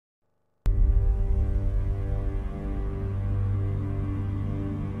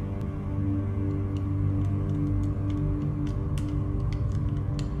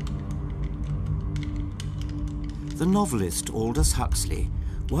The novelist Aldous Huxley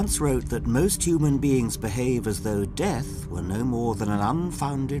once wrote that most human beings behave as though death were no more than an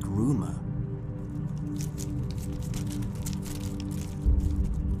unfounded rumor.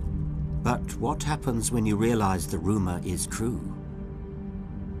 But what happens when you realize the rumor is true?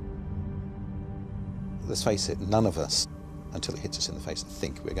 Let's face it, none of us, until it hits us in the face,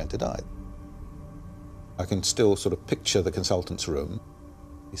 think we're going to die. I can still sort of picture the consultant's room.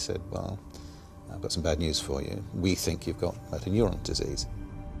 He said, well, I've got some bad news for you. We think you've got motor neuron disease.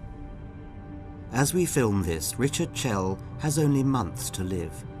 As we film this, Richard Chell has only months to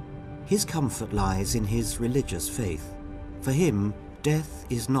live. His comfort lies in his religious faith. For him, death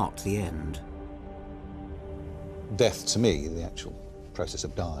is not the end. Death, to me, the actual process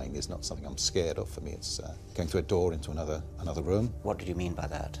of dying, is not something I'm scared of. For me, it's going through a door into another room. What did you mean by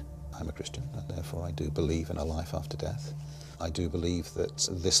that? I'm a Christian, and therefore I do believe in a life after death. I do believe that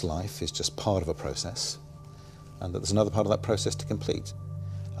this life is just part of a process, and that there's another part of that process to complete.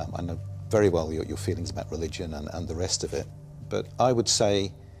 I know very well your feelings about religion and the rest of it, but I would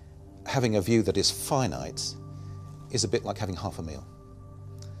say having a view that is finite is a bit like having half a meal.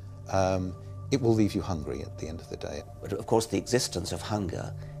 It will leave you hungry at the end of the day. But of course the existence of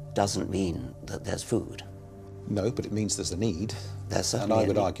hunger doesn't mean that there's food. No, but it means there's a need. There's certainly and I a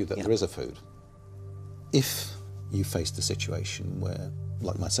would need, argue that yeah. there is a food. If you faced the situation where,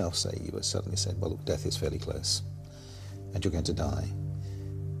 like myself, say, you were suddenly said, well, look, death is fairly close and you're going to die,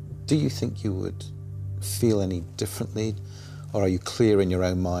 do you think you would feel any differently? Or are you clear in your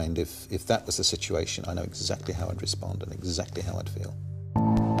own mind, if that was the situation, I know exactly how I'd respond and exactly how I'd feel?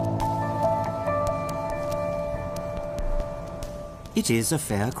 It is a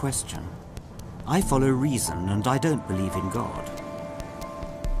fair question. I follow reason and I don't believe in God.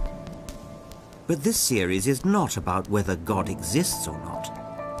 But this series is not about whether God exists or not.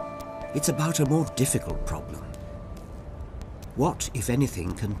 It's about a more difficult problem. What, if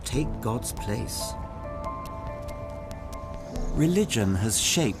anything, can take God's place? Religion has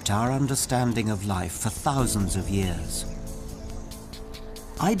shaped our understanding of life for thousands of years.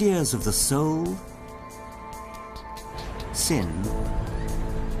 Ideas of the soul, sin,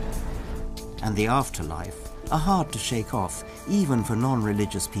 and the afterlife are hard to shake off, even for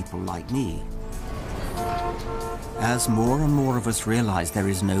non-religious people like me. As more and more of us realize there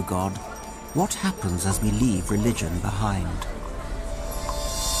is no God, what happens as we leave religion behind?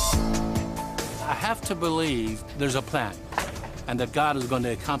 I have to believe there's a plan, and that God is going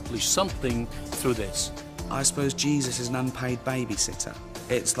to accomplish something through this. I suppose Jesus is an unpaid babysitter.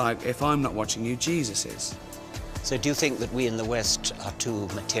 It's like, if I'm not watching you, Jesus is. So do you think that we in the West are too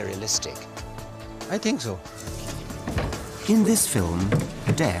materialistic? I think so. In this film,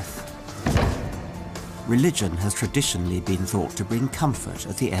 Death, religion has traditionally been thought to bring comfort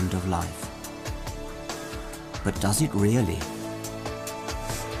at the end of life. But does it really?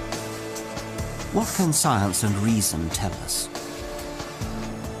 What can science and reason tell us?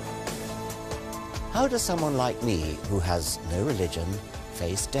 How does someone like me, who has no religion,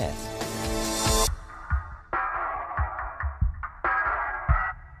 face death?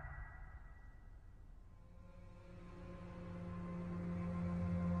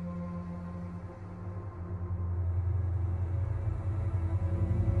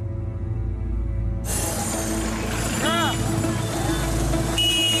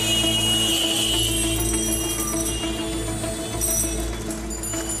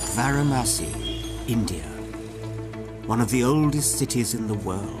 Varanasi, India, one of the oldest cities in the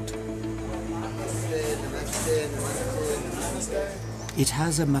world. It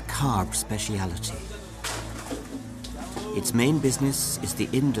has a macabre speciality. Its main business is the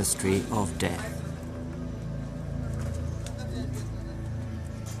industry of death.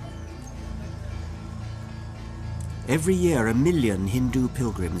 Every year, 1 million Hindu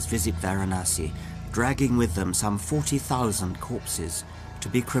pilgrims visit Varanasi, dragging with them some 40,000 corpses to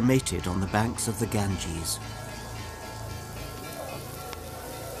be cremated on the banks of the Ganges.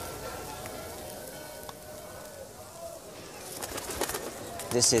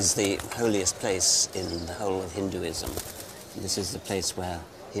 This is the holiest place in the whole of Hinduism. This is the place where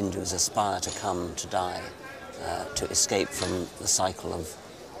Hindus aspire to come to die, to escape from the cycle of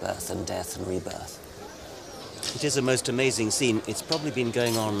birth and death and rebirth. It is a most amazing scene. It's probably been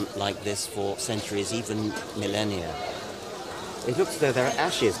going on like this for centuries, even millennia. It looks as though there are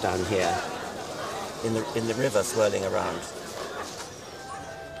ashes down here in the river swirling around.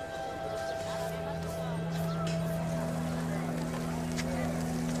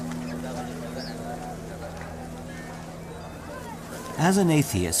 As an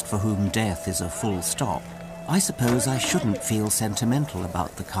atheist for whom death is a full stop, I suppose I shouldn't feel sentimental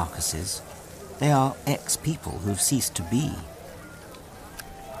about the carcasses. They are ex-people who've ceased to be.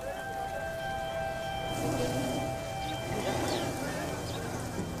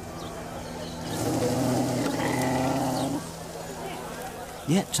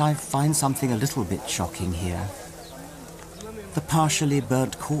 Yet I find something a little bit shocking here. The partially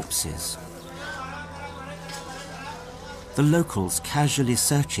burnt corpses. The locals casually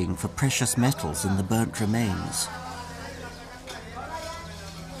searching for precious metals in the burnt remains.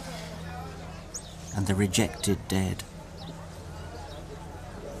 And the rejected dead.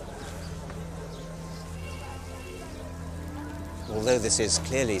 Although this is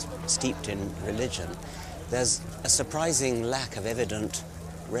clearly steeped in religion, there's a surprising lack of evident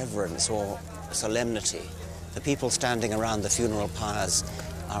reverence or solemnity. The people standing around the funeral pyres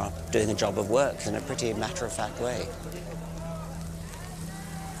are doing a job of work in a pretty matter-of-fact way.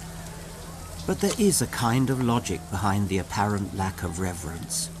 But there is a kind of logic behind the apparent lack of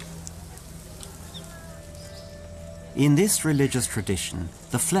reverence. In this religious tradition,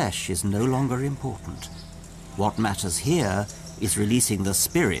 the flesh is no longer important. What matters here is releasing the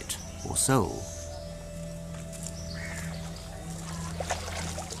spirit or soul.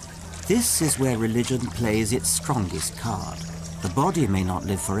 This is where religion plays its strongest card. The body may not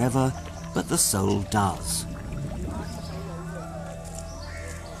live forever, but the soul does.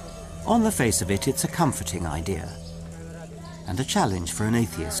 On the face of it, it's a comforting idea, and a challenge for an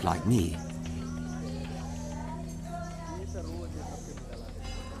atheist like me.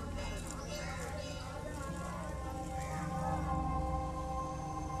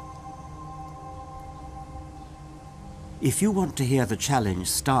 If you want to hear the challenge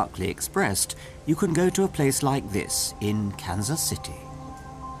starkly expressed, you can go to a place like this in Kansas City.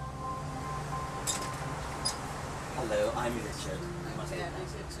 Hello, I'm Richard.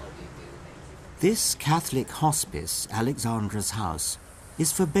 This Catholic hospice, Alexandra's house,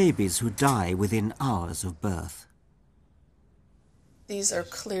 is for babies who die within hours of birth. These are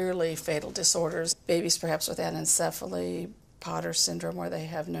clearly fatal disorders. Babies perhaps with anencephaly, Potter syndrome where they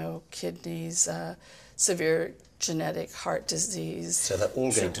have no kidneys, severe genetic heart disease. So they're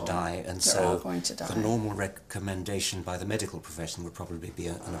all going to die, and they're all going to die. The normal recommendation by the medical profession would probably be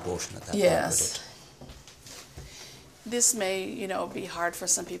an abortion at that point, yes. would it? This may, be hard for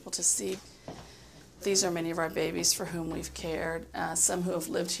some people to see. These are many of our babies for whom we've cared, some who have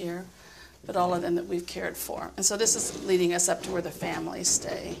lived here, but all of them that we've cared for. And so this is leading us up to where the families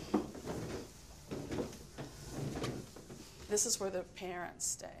stay. This is where the parents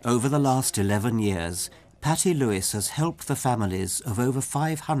stay. Over the last 11 years, Patty Lewis has helped the families of over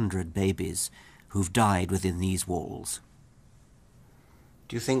 500 babies who've died within these walls.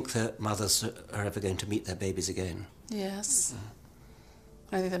 Do you think that mothers are ever going to meet their babies again? Yes.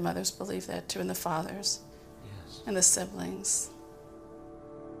 I think the mothers believe that too, and the fathers, yes, and the siblings.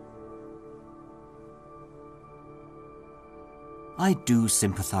 I do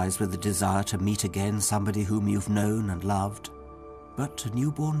sympathize with the desire to meet again somebody whom you've known and loved, but a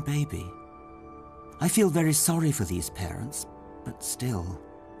newborn baby. I feel very sorry for these parents, but still,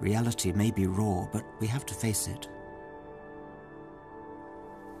 reality may be raw, but we have to face it.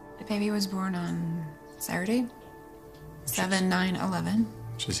 The baby was born on Saturday, 7/9/11.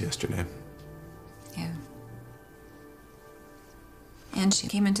 Which is yesterday. Yeah. And she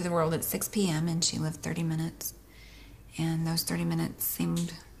came into the world at 6 p.m. and she lived 30 minutes. And those 30 minutes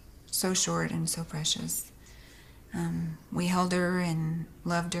seemed so short and so precious. We held her and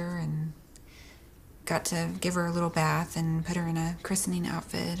loved her and got to give her a little bath and put her in a christening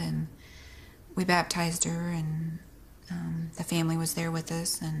outfit, and we baptized her, and the family was there with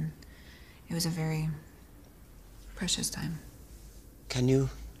us, and it was a very precious time. Can you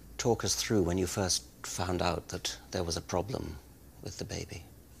talk us through when you first found out that there was a problem with the baby?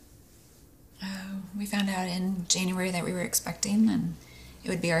 We found out in January that we were expecting, and it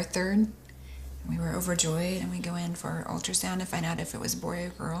would be our third. We were overjoyed, and we go in for ultrasound to find out if it was a boy or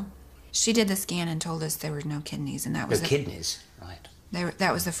girl. She did the scan and told us there were no kidneys, and that was no kidneys, right?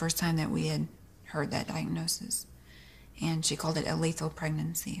 That was the first time that we had heard that diagnosis, and she called it a lethal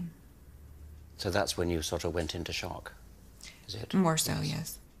pregnancy. So that's when you sort of went into shock, is it? More so,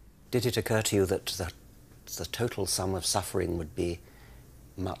 yes. Did it occur to you that the total sum of suffering would be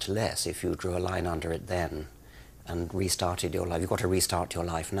much less if you drew a line under it then and restarted your life? You've got to restart your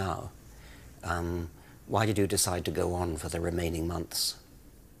life now. Why did you decide to go on for the remaining months?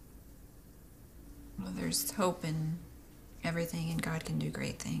 Well, there's hope in everything, and God can do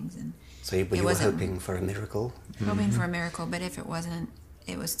great things. And so you were hoping for a miracle? Hoping for a miracle, but if it wasn't,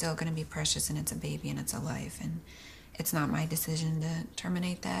 it was still going to be precious, and it's a baby, and it's a life, and it's not my decision to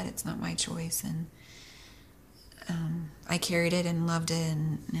terminate that. It's not my choice, and I carried it and loved it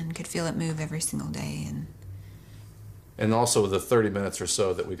and could feel it move every single day. And also the 30 minutes or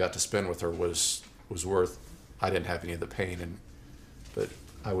so that we got to spend with her was worth, I didn't have any of the pain, but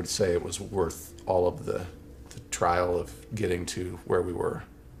I would say it was worth all of the trial of getting to where we were.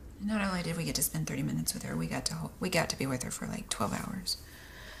 Not only did we get to spend 30 minutes with her, we got to be with her for like 12 hours.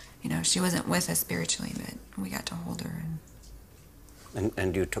 You know, she wasn't with us spiritually, but we got to hold her.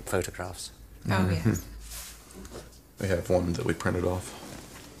 And you took photographs? Oh, yeah. We have one that we printed off.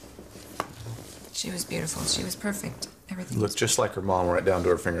 She was beautiful. She was perfect. Everything Looked just like her mom, right down to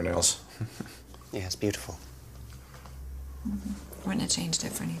her fingernails. Yeah, it's beautiful. Wouldn't have changed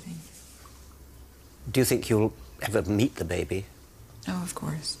it for anything. Do you think you'll ever meet the baby? Oh, of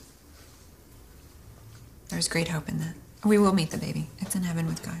course. There's great hope in that. We will meet the baby. It's in heaven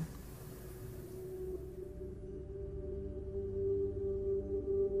with God.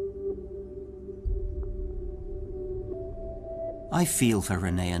 I feel for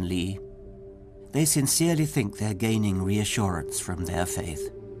Renee and Lee. They sincerely think they're gaining reassurance from their faith.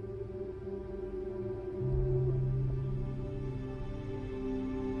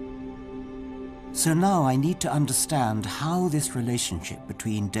 So now I need to understand how this relationship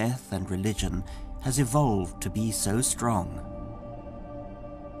between death and religion has evolved to be so strong.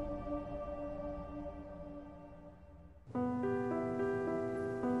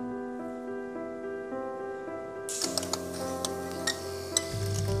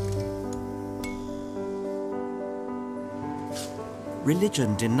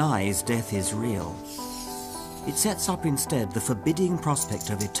 Religion denies death is real. It sets up instead the forbidding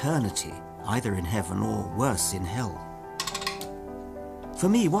prospect of eternity, either in heaven or, worse, in hell. For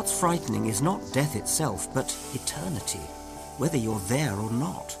me, what's frightening is not death itself, but eternity, whether you're there or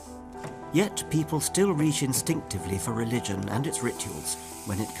not. Yet people still reach instinctively for religion and its rituals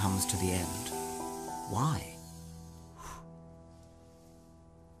when it comes to the end. Why?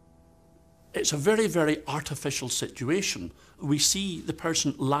 It's a very, very artificial situation. We see the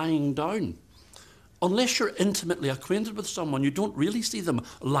person lying down. Unless you're intimately acquainted with someone, you don't really see them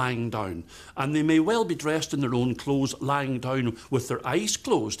lying down. And they may well be dressed in their own clothes, lying down with their eyes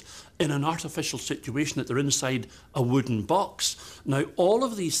closed in an artificial situation that they're inside a wooden box. Now, all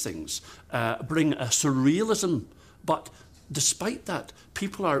of these things bring a surrealism, but despite that,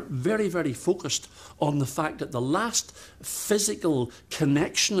 people are very, very focused on the fact that the last physical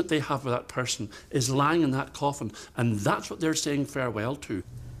connection that they have with that person is lying in that coffin, and that's what they're saying farewell to.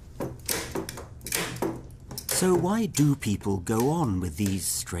 So why do people go on with these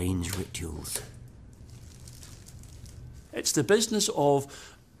strange rituals? It's the business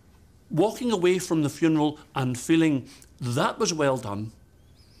of walking away from the funeral and feeling that was well done.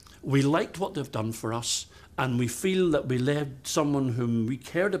 We liked what they've done for us, and we feel that we led someone whom we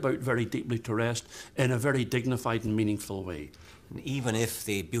cared about very deeply to rest in a very dignified and meaningful way. And even if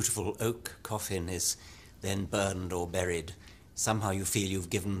the beautiful oak coffin is then burned or buried, somehow you feel you've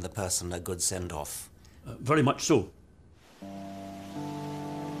given the person a good send-off. Very much so.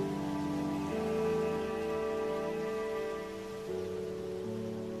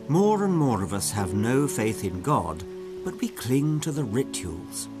 More and more of us have no faith in God, but we cling to the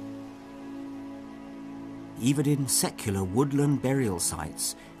rituals. Even in secular woodland burial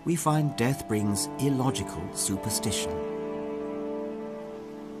sites, we find death brings illogical superstition.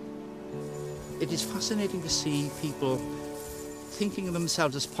 It is fascinating to see people thinking of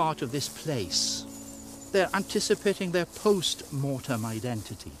themselves as part of this place. They're anticipating their post-mortem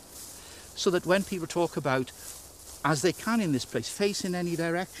identity, so that when people talk about, as they can in this place, face in any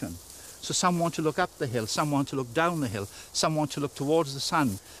direction, so some want to look up the hill, some want to look down the hill, some want to look towards the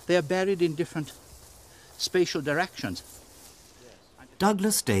sun, they are buried in different spatial directions.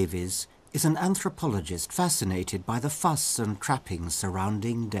 Douglas Davies is an anthropologist fascinated by the fuss and trappings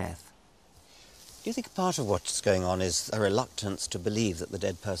surrounding death. Do you think part of what's going on is a reluctance to believe that the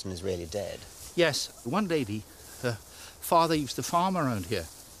dead person is really dead? Yes, one lady, her father used to farm around here,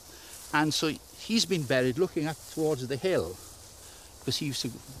 and so he's been buried looking up towards the hill, because he used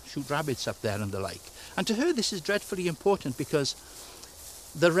to shoot rabbits up there and the like. And to her this is dreadfully important, because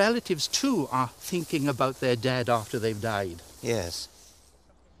the relatives too are thinking about their dead after they've died. Yes.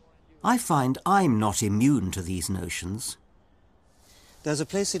 I find I'm not immune to these notions. There's a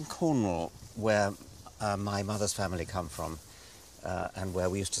place in Cornwall where my mother's family come from, and where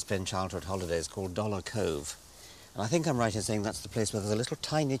we used to spend childhood holidays, called Dollar Cove. And I think I'm right in saying that's the place where there's a little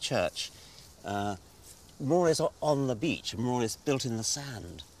tiny church, more or less on the beach, more or less built in the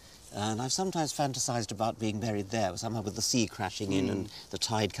sand. And I've sometimes fantasized about being buried there, somehow with the sea crashing in and the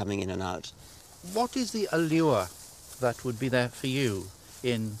tide coming in and out. What is the allure that would be there for you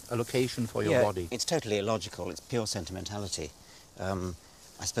in a location for your body. It's totally illogical. It's pure sentimentality. I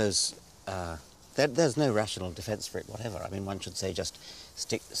suppose there's no rational defence for it, whatever. I mean, one should say just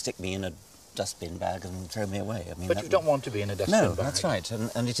stick me in a dustbin bag and throw me away. I mean, but you don't want to be in a dustbin bag. No, that's right,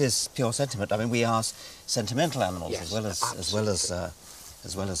 and it is pure sentiment. I mean, we are sentimental animals, yes,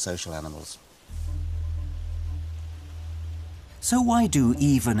 as well as social animals. So why do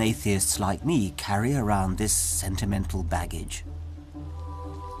even atheists like me carry around this sentimental baggage?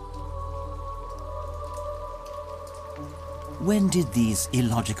 When did these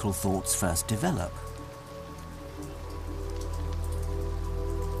illogical thoughts first develop?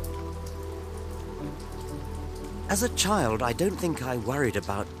 As a child, I don't think I worried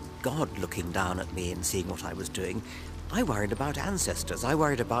about God looking down at me and seeing what I was doing. I worried about ancestors. I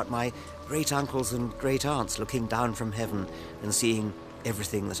worried about my great-uncles and great-aunts looking down from heaven and seeing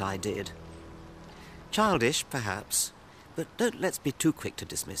everything that I did. Childish, perhaps, but let's be too quick to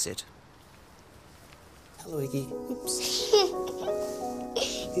dismiss it. Hello, Iggy. Oops.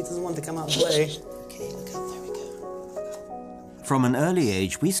 He doesn't want to come out and play. Okay, look up, there we go. From an early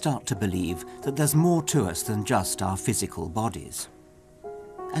age, we start to believe that there's more to us than just our physical bodies,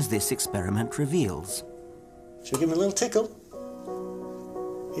 as this experiment reveals. Should we give him a little tickle?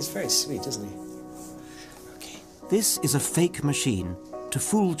 He's very sweet, isn't he? Okay. This is a fake machine to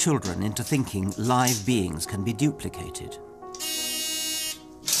fool children into thinking live beings can be duplicated.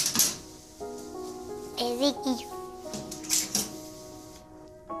 There's Iggy.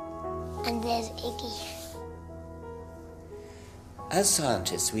 And there's Iggy. As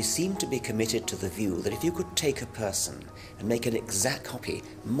scientists, we seem to be committed to the view that if you could take a person and make an exact copy,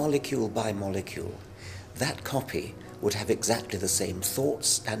 molecule by molecule, that copy would have exactly the same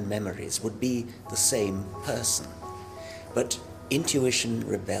thoughts and memories, would be the same person. But intuition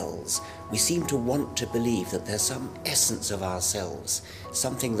rebels. We seem to want to believe that there's some essence of ourselves,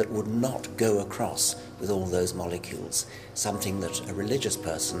 something that would not go across with all those molecules, something that a religious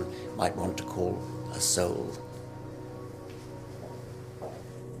person might want to call a soul.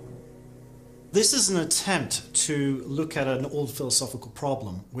 This is an attempt to look at an old philosophical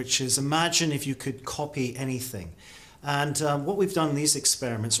problem, which is imagine if you could copy anything. And what we've done in these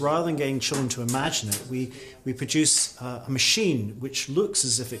experiments, rather than getting children to imagine it, we produce a machine which looks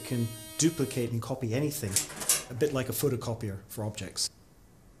as if it can duplicate and copy anything, a bit like a photocopier for objects.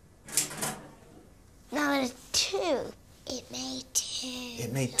 Now it's two. It made two.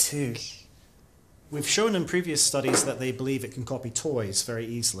 It made two. We've shown in previous studies that they believe it can copy toys very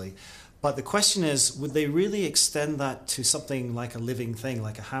easily. But the question is, would they really extend that to something like a living thing,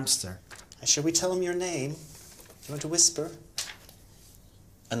 like a hamster? Shall we tell him your name? Do you want to whisper?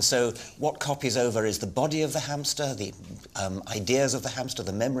 And so what copies over is the body of the hamster, the ideas of the hamster,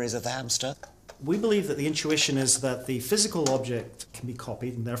 the memories of the hamster? We believe that the intuition is that the physical object can be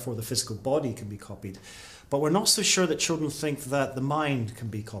copied, and therefore the physical body can be copied. But we're not so sure that children think that the mind can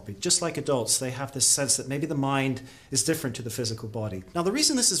be copied. Just like adults, they have this sense that maybe the mind is different to the physical body. Now, the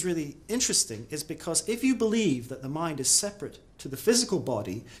reason this is really interesting is because if you believe that the mind is separate to the physical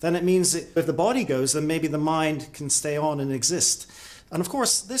body, then it means that if the body goes, then maybe the mind can stay on and exist. And of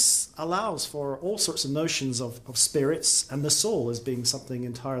course, this allows for all sorts of notions of spirits and the soul as being something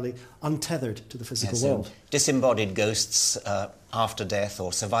entirely untethered to the physical world. Disembodied ghosts after death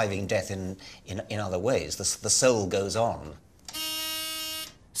or surviving death in other ways. The soul goes on.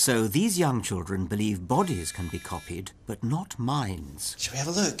 So these young children believe bodies can be copied, but not minds. Shall we have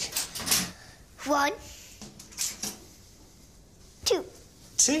a look? 1, 2.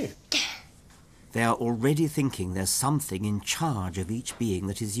 2. They are already thinking there's something in charge of each being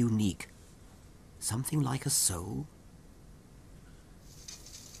that is unique. Something like a soul?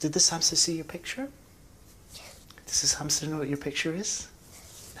 Did this hamster see your picture? Does this hamster know what your picture is?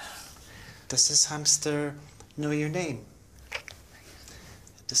 No. Does this hamster know your name?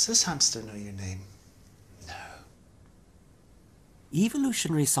 Does this hamster know your name? No.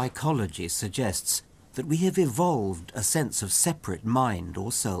 Evolutionary psychology suggests that we have evolved a sense of separate mind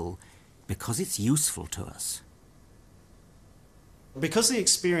or soul because it's useful to us. Because the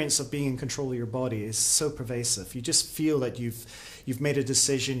experience of being in control of your body is so pervasive, you just feel that you've made a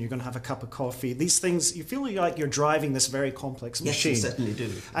decision, you're going to have a cup of coffee. These things, you feel like you're driving this very complex machine. Yes, you certainly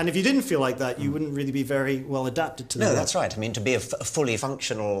do. And if you didn't feel like that, you wouldn't really be very well adapted to that. No, that's right. I mean, to be a fully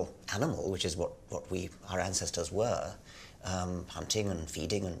functional animal, which is what our ancestors were, hunting and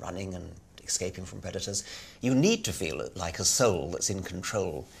feeding and running and escaping from predators, you need to feel like a soul that's in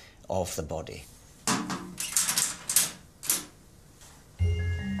control of the body.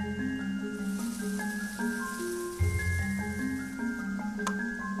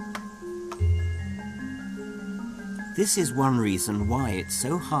 This is one reason why it's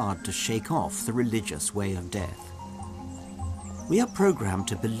so hard to shake off the religious way of death. We are programmed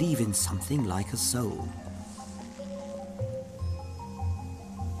to believe in something like a soul.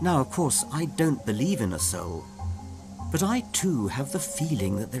 Now, of course, I don't believe in a soul, but I too have the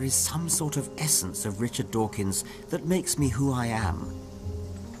feeling that there is some sort of essence of Richard Dawkins that makes me who I am,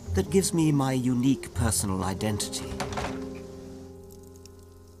 that gives me my unique personal identity.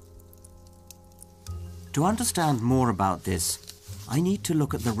 To understand more about this, I need to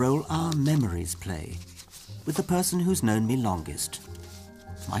look at the role our memories play with the person who's known me longest,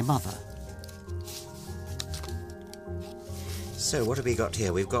 my mother. So what have we got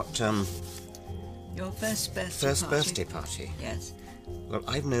here? We've got your first birthday party. Yes. Well,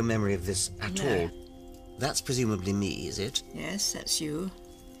 I've no memory of this at all. That's presumably me, is it? Yes, that's you,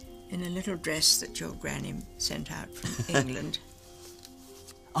 in a little dress that your granny sent out from England.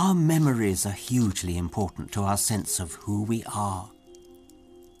 Our memories are hugely important to our sense of who we are.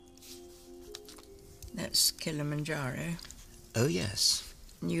 That's Kilimanjaro. Oh, yes.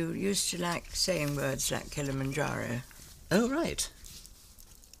 You used to like saying words like Kilimanjaro. Oh, right.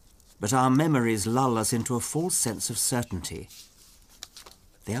 But our memories lull us into a false sense of certainty.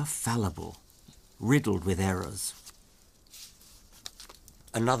 They are fallible, riddled with errors.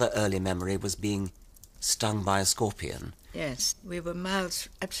 Another early memory was being stung by a scorpion. Yes, we were miles,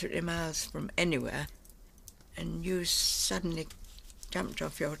 absolutely miles from anywhere, and you suddenly jumped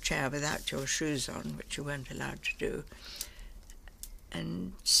off your chair without your shoes on, which you weren't allowed to do,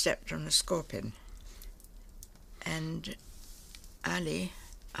 and stepped on a scorpion. And Ali,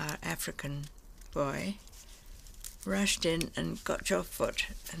 our African boy, rushed in and got your foot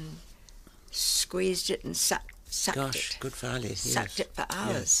and squeezed it and sucked Gosh, it. good for Ali, Sucked it for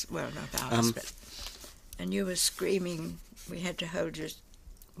hours. Yes. Well, not hours, but... And you were screaming. We had to hold you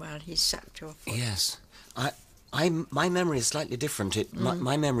while he sucked your foot. Yes. My memory is slightly different.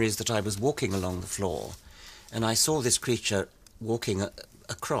 My memory is that I was walking along the floor and I saw this creature walking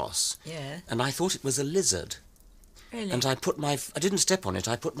across. Yeah. And I thought it was a lizard. Really? And I didn't step on it,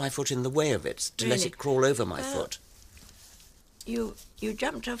 I put my foot in the way of it to let it crawl over my foot. You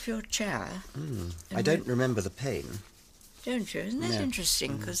jumped off your chair. I don't remember the pain. Don't you? Isn't that No.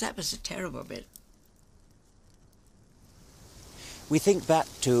 interesting? Because that was a terrible bit. We think back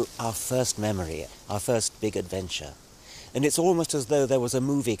to our first memory, our first big adventure, and it's almost as though there was a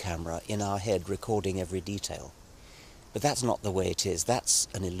movie camera in our head recording every detail. But that's not the way it is. That's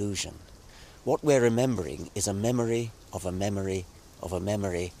an illusion. What we're remembering is a memory of a memory of a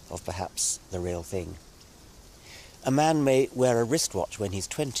memory of perhaps the real thing. A man may wear a wristwatch when he's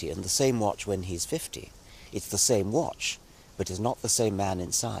 20 and the same watch when he's 50. It's the same watch, but is not the same man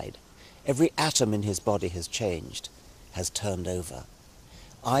inside. Every atom in his body has changed, has turned over.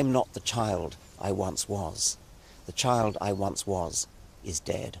 I'm not the child I once was. The child I once was is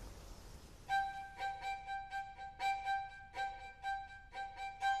dead.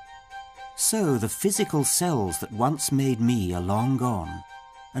 So the physical cells that once made me are long gone,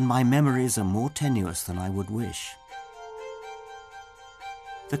 and my memories are more tenuous than I would wish.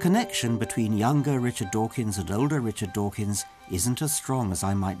 The connection between younger Richard Dawkins and older Richard Dawkins isn't as strong as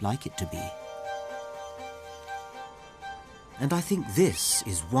I might like it to be. And I think this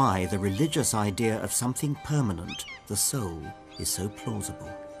is why the religious idea of something permanent, the soul, is so plausible.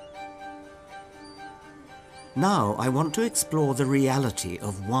 Now I want to explore the reality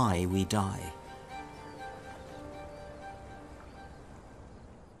of why we die.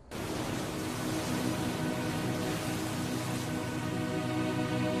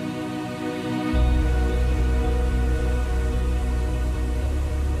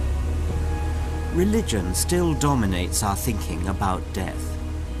 Religion still dominates our thinking about death.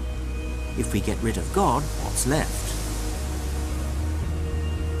 If we get rid of God, what's left?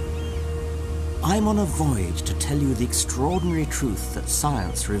 I'm on a voyage to tell you the extraordinary truth that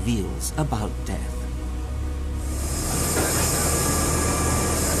science reveals about death.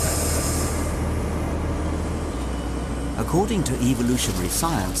 According to evolutionary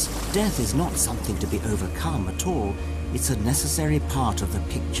science, death is not something to be overcome at all. It's a necessary part of the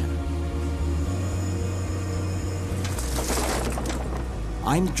picture.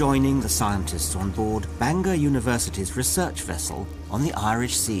 I'm joining the scientists on board Bangor University's research vessel on the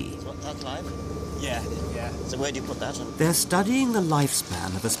Irish Sea. Is that live? Yeah. So where do you put that on? They're studying the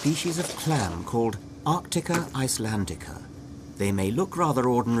lifespan of a species of clam called Arctica Icelandica. They may look rather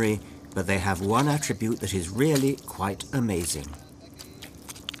ordinary, but they have one attribute that is really quite amazing.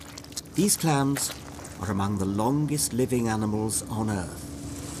 These clams are among the longest living animals on Earth.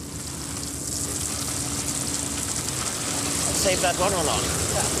 Save that one or not?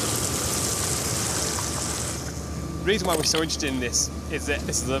 The reason why we're so interested in this is that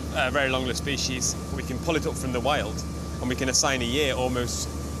this is a very long-lived species. We can pull it up from the wild and we can assign a year almost,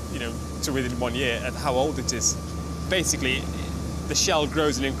 to within 1 year of how old it is. Basically, the shell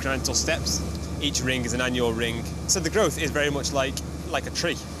grows in incremental steps. Each ring is an annual ring. So the growth is very much like a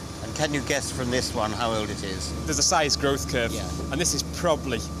tree. And can you guess from this one how old it is? There's a size growth curve, and this is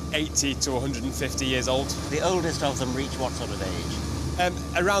probably 80 to 150 years old. The oldest of them reach what sort of age?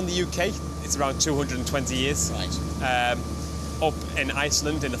 Around the UK, it's around 220 years. Right. Up in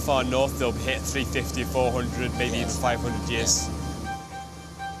Iceland, in the far north, they'll hit 350, 400, maybe even 500 years.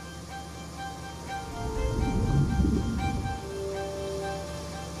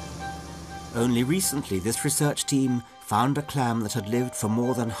 Only recently, this research team found a clam that had lived for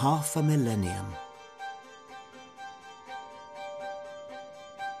more than half a millennium.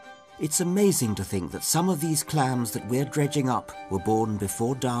 It's amazing to think that some of these clams that we're dredging up were born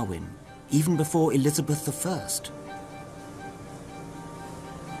before Darwin, even before Elizabeth I.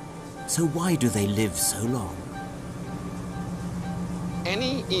 So why do they live so long?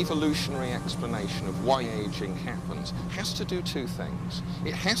 Any evolutionary explanation of why aging happens has to do two things.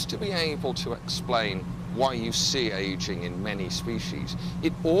 It has to be able to explain why you see aging in many species.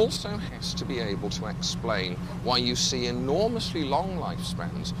 It also has to be able to explain why you see enormously long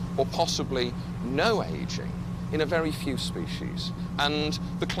lifespans, or possibly no aging, in a very few species. And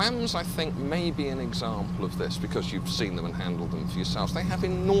the clams, I think, may be an example of this, because you've seen them and handled them for yourselves. They have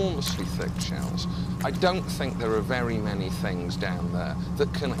enormously thick shells. I don't think there are very many things down there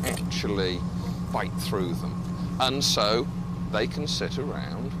that can actually bite through them. And so they can sit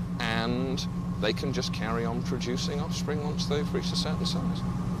around and they can just carry on producing offspring once they've reached a certain size.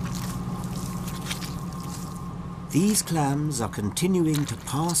 These clams are continuing to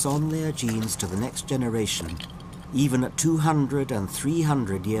pass on their genes to the next generation, even at 200 and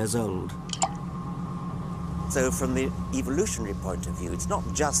 300 years old. So from the evolutionary point of view, it's not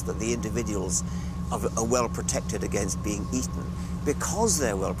just that the individuals are well protected against being eaten. Because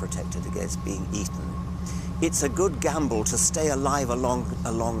they're well protected against being eaten, it's a good gamble to stay alive a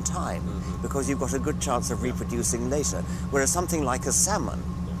long time, because you've got a good chance of reproducing later. Whereas something like a salmon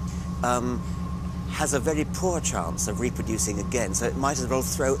has a very poor chance of reproducing again, so it might as well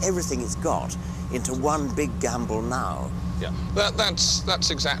throw everything it's got into one big gamble now. Yeah,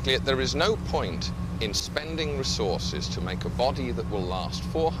 that's exactly it. There is no point in spending resources to make a body that will last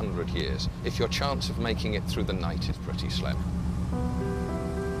 400 years if your chance of making it through the night is pretty slim.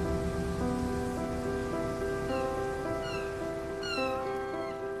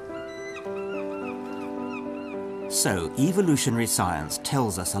 So, evolutionary science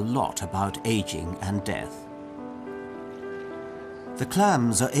tells us a lot about aging and death. The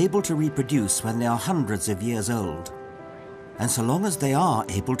clams are able to reproduce when they are hundreds of years old. And so long as they are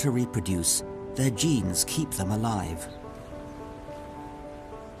able to reproduce, their genes keep them alive.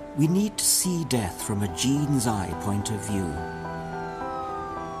 We need to see death from a gene's eye point of view.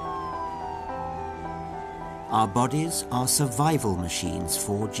 Our bodies are survival machines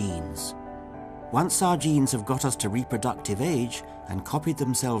for genes. Once our genes have got us to reproductive age and copied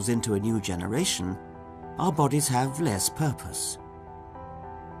themselves into a new generation, our bodies have less purpose.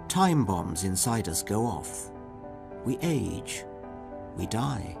 Time bombs inside us go off. We age. We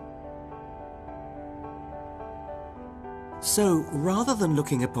die. So, rather than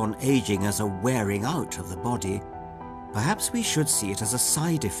looking upon aging as a wearing out of the body, perhaps we should see it as a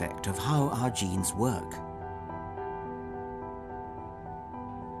side effect of how our genes work.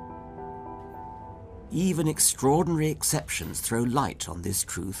 Even extraordinary exceptions throw light on this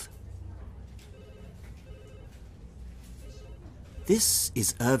truth. This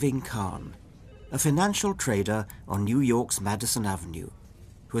is Irving Kahn, a financial trader on New York's Madison Avenue,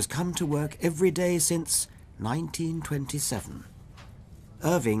 who has come to work every day since 1927.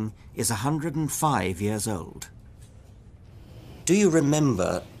 Irving is 105 years old. Do you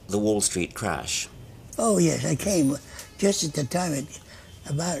remember the Wall Street crash? Oh, yes, I came just at the time,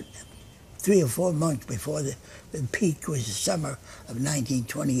 about 3 or 4 months before the peak was the summer of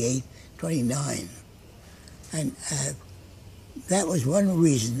 1928, 29. And that was one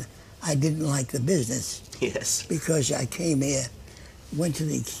reason I didn't like the business. Yes. Because I came here, went to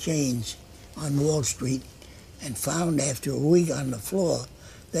the exchange on Wall Street, and found after a week on the floor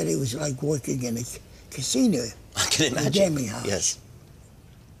that it was like working in a casino. I can imagine. A gambling house. Yes.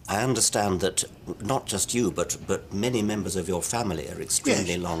 I understand that not just you, but many members of your family are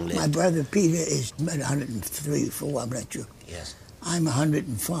extremely long-lived. My brother Peter is about 103, 4, I'm not sure. Yes. I'm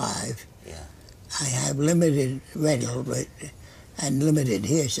 105. Yeah. I have limited rental and limited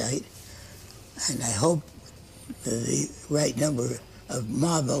hearsay, and I hope the right number of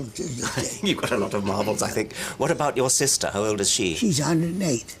marbles, as they say. You've got a lot of marbles, I think. What about your sister? How old is she? She's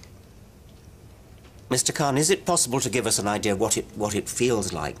 108. Mr. Khan, is it possible to give us an idea of what it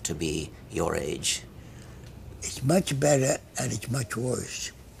feels like to be your age? It's much better and it's much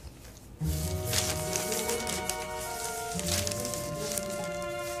worse.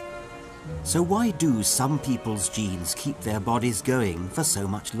 So why do some people's genes keep their bodies going for so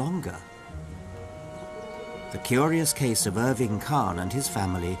much longer? The curious case of Irving Khan and his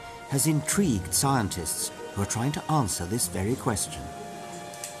family has intrigued scientists who are trying to answer this very question.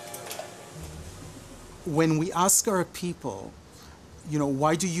 When we ask our people, you know,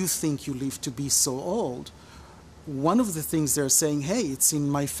 why do you think you live to be so old? One of the things they're saying, hey, it's in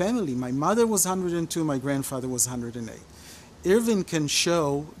my family. My mother was 102, my grandfather was 108. Irving can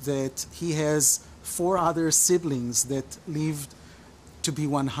show that he has 4 other siblings that lived to be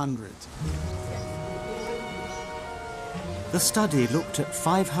 100. The study looked at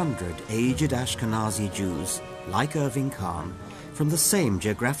 500 aged Ashkenazi Jews, like Irving Khan, from the same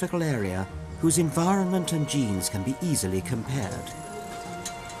geographical area whose environment and genes can be easily compared.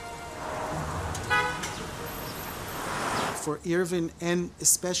 For Irving, and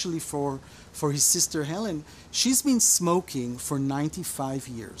especially for his sister Helen, she's been smoking for 95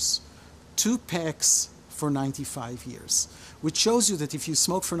 years. 2 packs for 95 years, which shows you that if you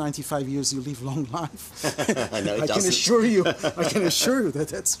smoke for 95 years, you live long life. I know it I doesn't. I can assure you that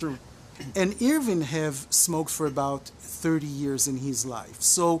that's true. And Irving have smoked for about 30 years in his life.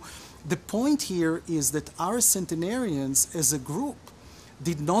 So the point here is that our centenarians as a group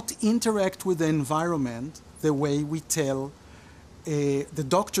did not interact with the environment the way we tell the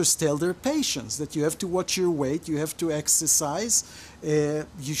doctors tell their patients, that you have to watch your weight, you have to exercise,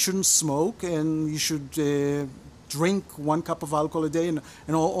 you shouldn't smoke, and you should drink 1 cup of alcohol a day, and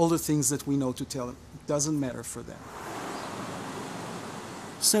all the things that we know to tell them. It doesn't matter for them.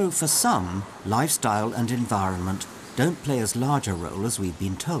 So for some, lifestyle and environment don't play as large a role as we've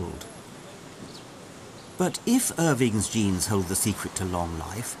been told. But if Irving's genes hold the secret to long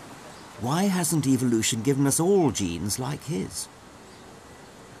life, why hasn't evolution given us all genes like his?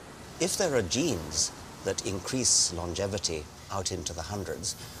 If there are genes that increase longevity out into the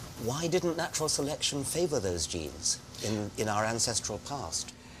hundreds, why didn't natural selection favor those genes in our ancestral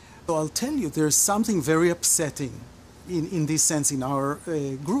past? So I'll tell you, there's something very upsetting in this sense in our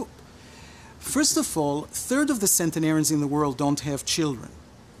group. First of all, 1/3 of the centenarians in the world don't have children.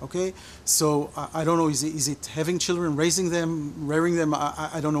 Okay, so I don't know, is it having children, raising them, rearing them,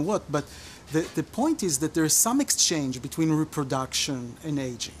 I don't know what, but the point is that there's some exchange between reproduction and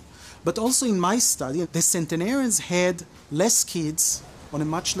aging. But also in my study, the centenarians had less kids on a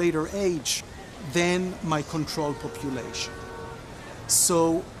much later age than my control population.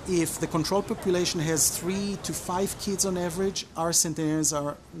 So if the control population has 3 to 5 kids on average, our centenarians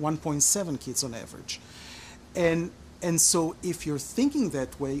are 1.7 kids on average. And so if you're thinking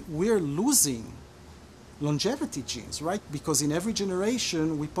that way, we're losing longevity genes, right? Because in every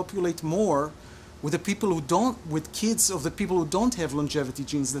generation, we populate more with the people who don't, with kids of the people who don't have longevity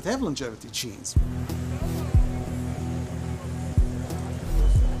genes that have longevity genes.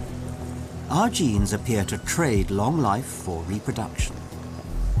 Our genes appear to trade long life for reproduction.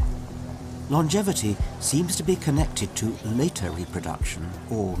 Longevity seems to be connected to later reproduction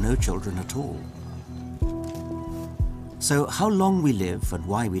or no children at all. So how long we live and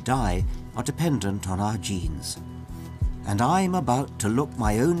why we die are dependent on our genes. And I'm about to look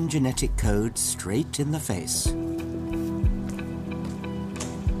my own genetic code straight in the face.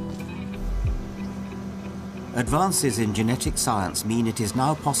 Advances in genetic science mean it is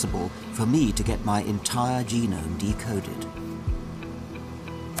now possible for me to get my entire genome decoded.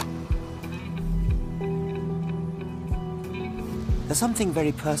 There's something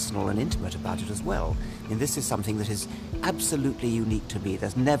very personal and intimate about it as well. I mean, this is something that is absolutely unique to me.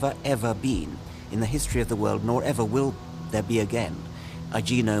 There's never, ever been in the history of the world, nor ever will there be again, a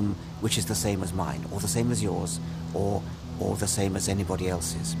genome which is the same as mine, or the same as yours, or the same as anybody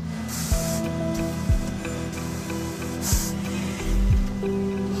else's.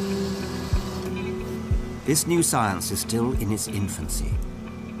 This new science is still in its infancy.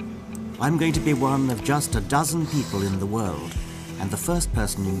 I'm going to be one of just a dozen people in the world, and the first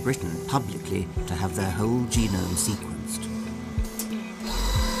person in Britain publicly to have their whole genome sequenced.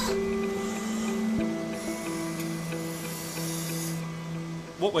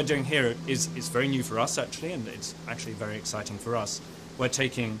 What we're doing here is very new for us, actually, and it's actually very exciting for us. We're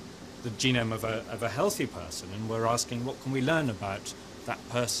taking the genome of a healthy person, and we're asking, what can we learn about that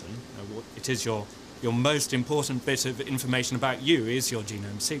person? You know, what it is your most important bit of information about you is your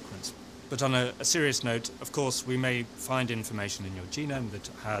genome sequence. But on a serious note, of course, we may find information in your genome that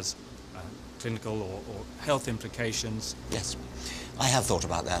has clinical or health implications. Yes, I have thought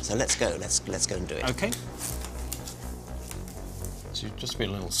about that, so let's go. Let's go and do it. Okay. So you just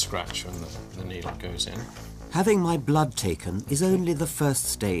feel a little scratch when the needle goes in. Having my blood taken is only the first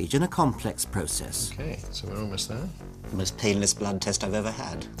stage in a complex process. Okay, so we're almost there. The most painless blood test I've ever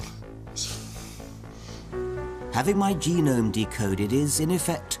had. Having my genome decoded is, in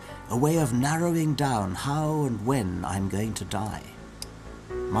effect, a way of narrowing down how and when I'm going to die.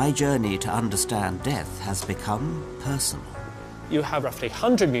 My journey to understand death has become personal. You have roughly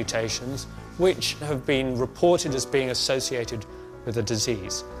 100 mutations which have been reported as being associated with a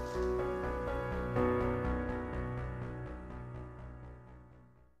disease.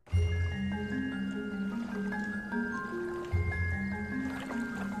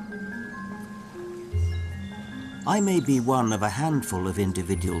 I may be one of a handful of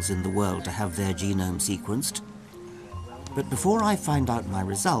individuals in the world to have their genome sequenced, but before I find out my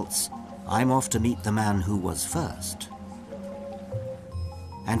results, I'm off to meet the man who was first.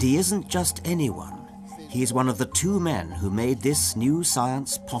 And he isn't just anyone. He's one of the two men who made this new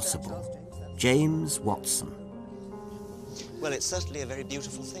science possible, James Watson. Well, it's certainly a very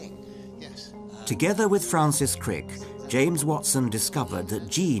beautiful thing. Yes. Together with Francis Crick, James Watson discovered that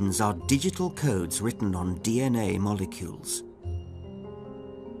genes are digital codes written on DNA molecules.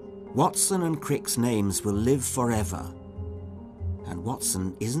 Watson and Crick's names will live forever, and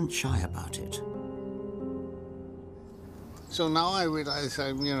Watson isn't shy about it. So now I realize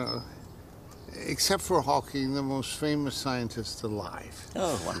I'm, except for Hawking, the most famous scientist alive.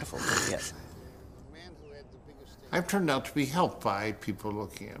 Oh, wonderful. Yes. I've turned out to be helped by people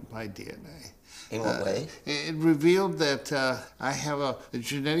looking at my DNA. In what way? It revealed that I have a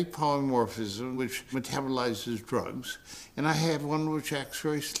genetic polymorphism which metabolizes drugs, and I have one which acts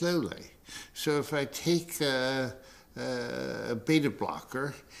very slowly. So if I take a beta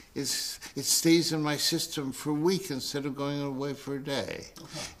blocker, it stays in my system for a week instead of going away for a day.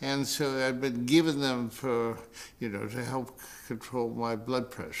 And so I've been given them for, to help control my blood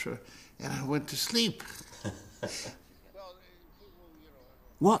pressure, and I went to sleep.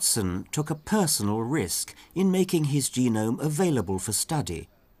 Watson took a personal risk in making his genome available for study,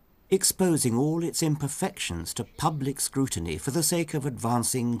 exposing all its imperfections to public scrutiny for the sake of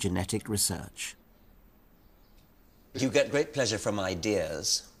advancing genetic research. You get great pleasure from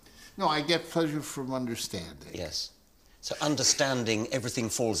ideas. No, I get pleasure from understanding. Yes. So understanding, everything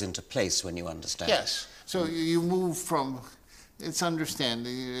falls into place when you understand. Yes. So you move from, it's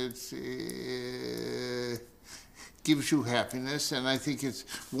understanding, it's... gives you happiness, and I think it's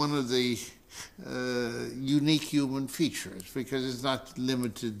one of the unique human features, because it's not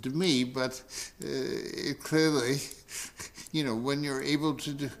limited to me, but it clearly, when you're able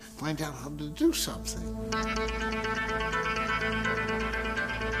to find out how to do something.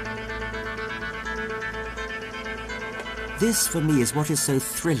 This, for me, is what is so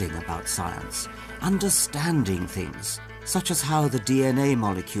thrilling about science, understanding things, such as how the DNA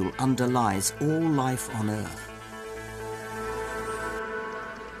molecule underlies all life on Earth.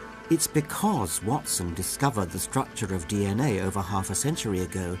 It's because Watson discovered the structure of DNA over half a century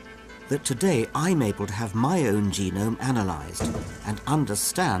ago that today I'm able to have my own genome analysed and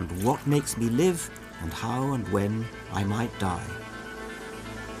understand what makes me live and how and when I might die.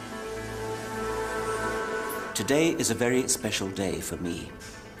 Today is a very special day for me.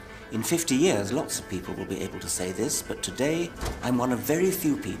 In 50 years, lots of people will be able to say this, but today I'm one of very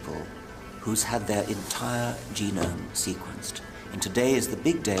few people who's had their entire genome sequenced. And today is the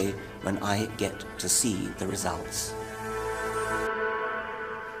big day when I get to see the results.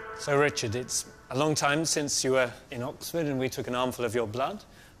 So Richard, it's a long time since you were in Oxford and we took an armful of your blood.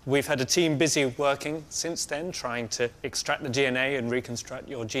 We've had a team busy working since then, trying to extract the DNA and reconstruct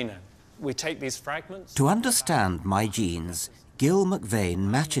your genome. We take these fragments... To understand my genes, Gil McVeigh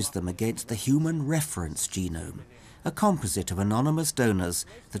matches them against the human reference genome, a composite of anonymous donors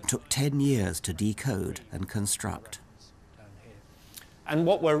that took 10 years to decode and construct. And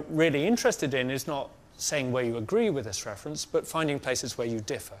what we're really interested in is not saying where you agree with this reference, but finding places where you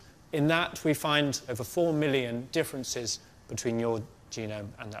differ. In that, we find over 4 million differences between your genome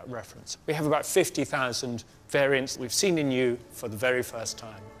and that reference. We have about 50,000 variants we've seen in you for the very first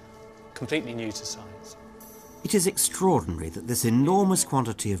time, completely new to science. It is extraordinary that this enormous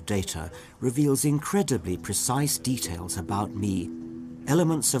quantity of data reveals incredibly precise details about me,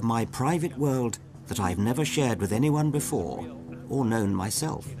 elements of my private world that I've never shared with anyone before or known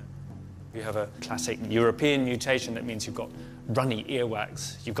myself. You have a classic European mutation that means you've got runny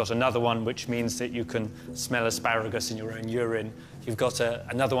earwax. You've got another one which means that you can smell asparagus in your own urine. You've got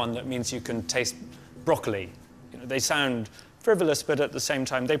another one that means you can taste broccoli. You know, they sound frivolous, but at the same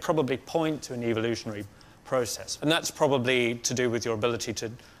time, they probably point to an evolutionary process. And that's probably to do with your ability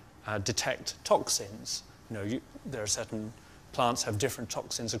to detect toxins. You know, there are certain plants have different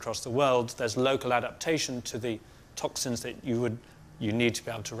toxins across the world. There's local adaptation to the toxins that you need to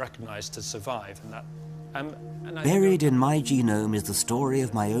be able to recognize to survive. And Buried in my genome is the story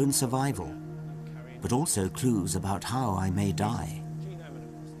of my own survival, but also clues about how I may die.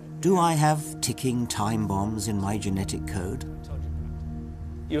 Do I have ticking time bombs in my genetic code?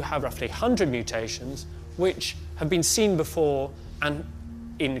 You have roughly 100 mutations which have been seen before and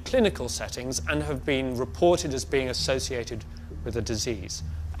in clinical settings and have been reported as being associated with a disease.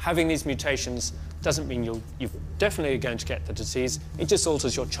 Having these mutations doesn't mean you're definitely going to get the disease, it just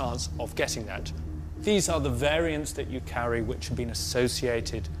alters your chance of getting that. These are the variants that you carry which have been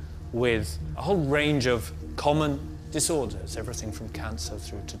associated with a whole range of common disorders, everything from cancer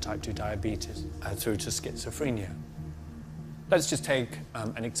through to type 2 diabetes, through to schizophrenia. Let's just take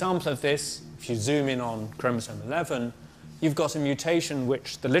an example of this. If you zoom in on chromosome 11, you've got a mutation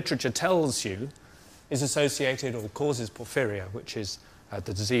which the literature tells you is associated or causes porphyria, which is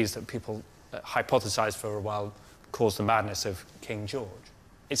the disease that people hypothesized for a while caused the madness of King George.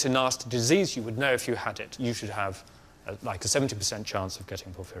 It's a nasty disease. You would know if you had it. You should have like a 70% chance of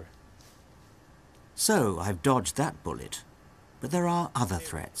getting porphyria. So I've dodged that bullet, but there are other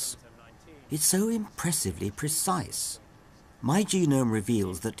threats. It's so impressively precise. My genome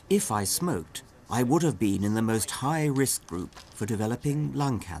reveals that if I smoked, I would have been in the most high-risk group for developing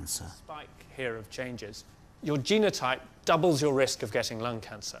lung cancer. Spike here of changes. Your genotype doubles your risk of getting lung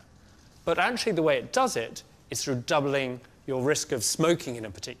cancer. But actually the way it does it is through doubling your risk of smoking in a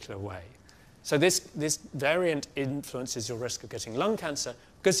particular way. So this variant influences your risk of getting lung cancer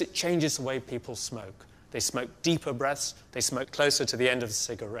because it changes the way people smoke. They smoke deeper breaths, they smoke closer to the end of the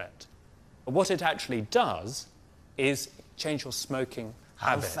cigarette. But what it actually does is change your smoking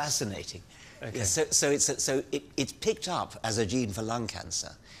habits. How fascinating. Okay. Yeah, so it's picked up as a gene for lung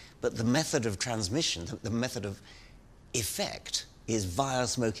cancer, but the method of transmission, the method of effect, is via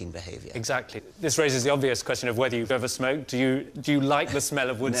smoking behaviour. Exactly. This raises the obvious question of whether you've ever smoked. Do you like the smell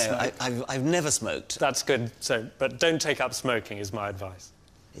of wood smoke? No, I've never smoked. That's good. But don't take up smoking is my advice.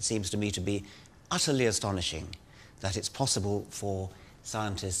 It seems to me to be utterly astonishing that it's possible for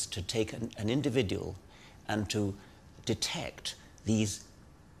scientists to take an individual and to detect these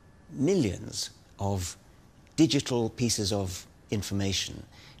millions of digital pieces of information,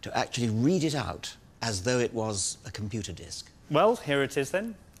 to actually read it out as though it was a computer disk. Well, here it is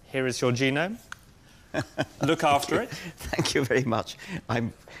then. Here is your genome. Look after it. Thank you very much.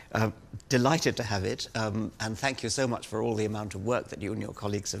 I'm delighted to have it, and thank you so much for all the amount of work that you and your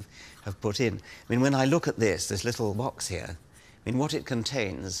colleagues have put in. I mean, when I look at this little box here, I mean, what it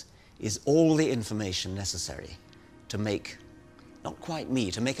contains is all the information necessary to make, not quite me,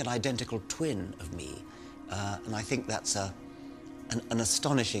 to make an identical twin of me. And I think that's an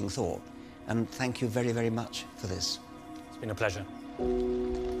astonishing thought. And thank you very, very much for this. It's been a pleasure.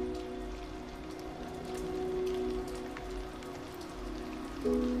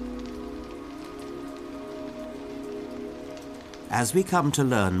 As we come to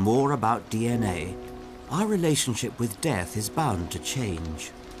learn more about DNA, our relationship with death is bound to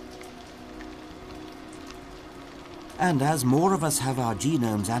change. And as more of us have our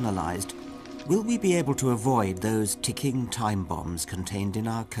genomes analysed, will we be able to avoid those ticking time bombs contained in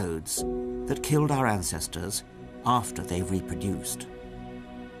our codes that killed our ancestors after they've reproduced?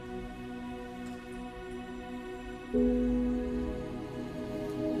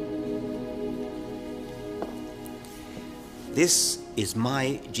 This is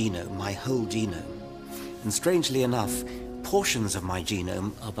my genome, my whole genome. And strangely enough, portions of my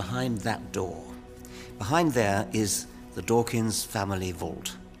genome are behind that door. Behind there is the Dawkins family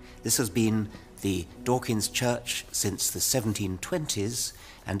vault. This has been the Dawkins Church since the 1720s,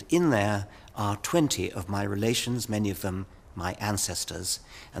 and in there are 20 of my relations, many of them my ancestors,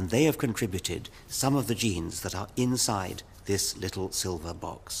 and they have contributed some of the genes that are inside this little silver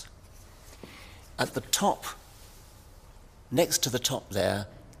box. At the top, next to the top there,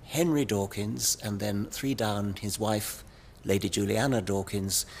 Henry Dawkins, and then 3 down, his wife, Lady Juliana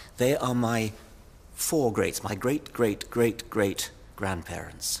Dawkins. They are my 4 greats, my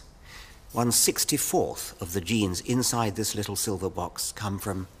great-great-great-great-grandparents. 1/64 of the genes inside this little silver box come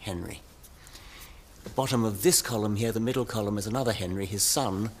from Henry. The bottom of this column here, the middle column, is another Henry, his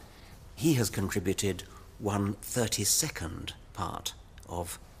son. He has contributed 1/32nd part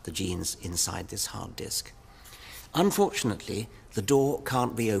of the genes inside this hard disk. Unfortunately, the door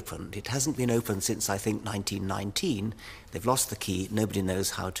can't be opened. It hasn't been opened since, I think, 1919. They've lost the key. Nobody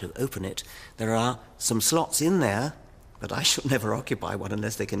knows how to open it. There are some slots in there, but I shall never occupy one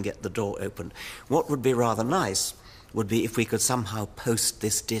unless they can get the door open. What would be rather nice would be if we could somehow post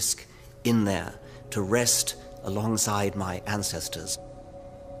this disk in there to rest alongside my ancestors.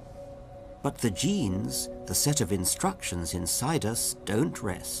 But the genes, the set of instructions inside us, don't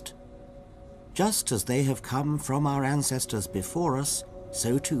rest. Just as they have come from our ancestors before us,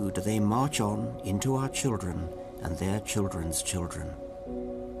 so too do they march on into our children and their children's children.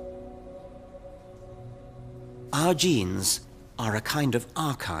 Our genes are a kind of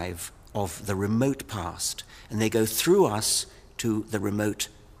archive of the remote past, and they go through us to the remote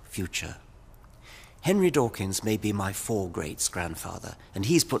future. Henry Dawkins may be my 4-greats-grandfather, and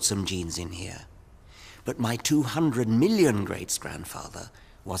he's put some genes in here. But my 200 million greats-grandfather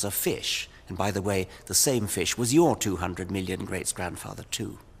was a fish, and by the way, the same fish was your 200 million greats-grandfather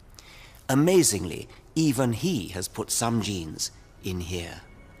too. Amazingly, even he has put some genes in here,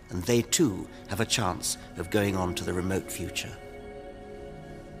 and they too have a chance of going on to the remote future.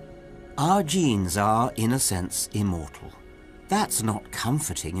 Our genes are, in a sense, immortal. That's not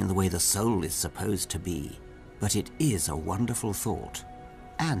comforting in the way the soul is supposed to be, but it is a wonderful thought,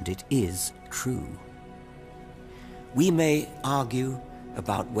 and it is true. We may argue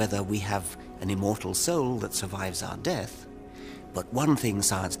about whether we have an immortal soul that survives our death, but one thing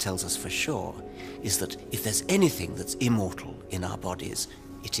science tells us for sure is that if there's anything that's immortal in our bodies,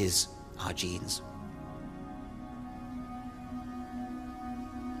 it is our genes.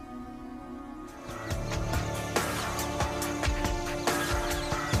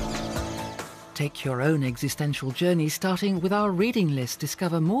 Take your own existential journey, starting with our reading list.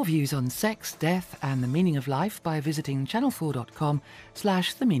 Discover more views on sex, death and the meaning of life by visiting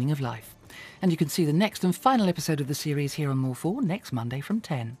channel4.com/themeaningoflife. And you can see the next and final episode of the series here on More 4 next Monday from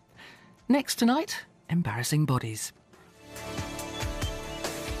 10. Next tonight, embarrassing bodies.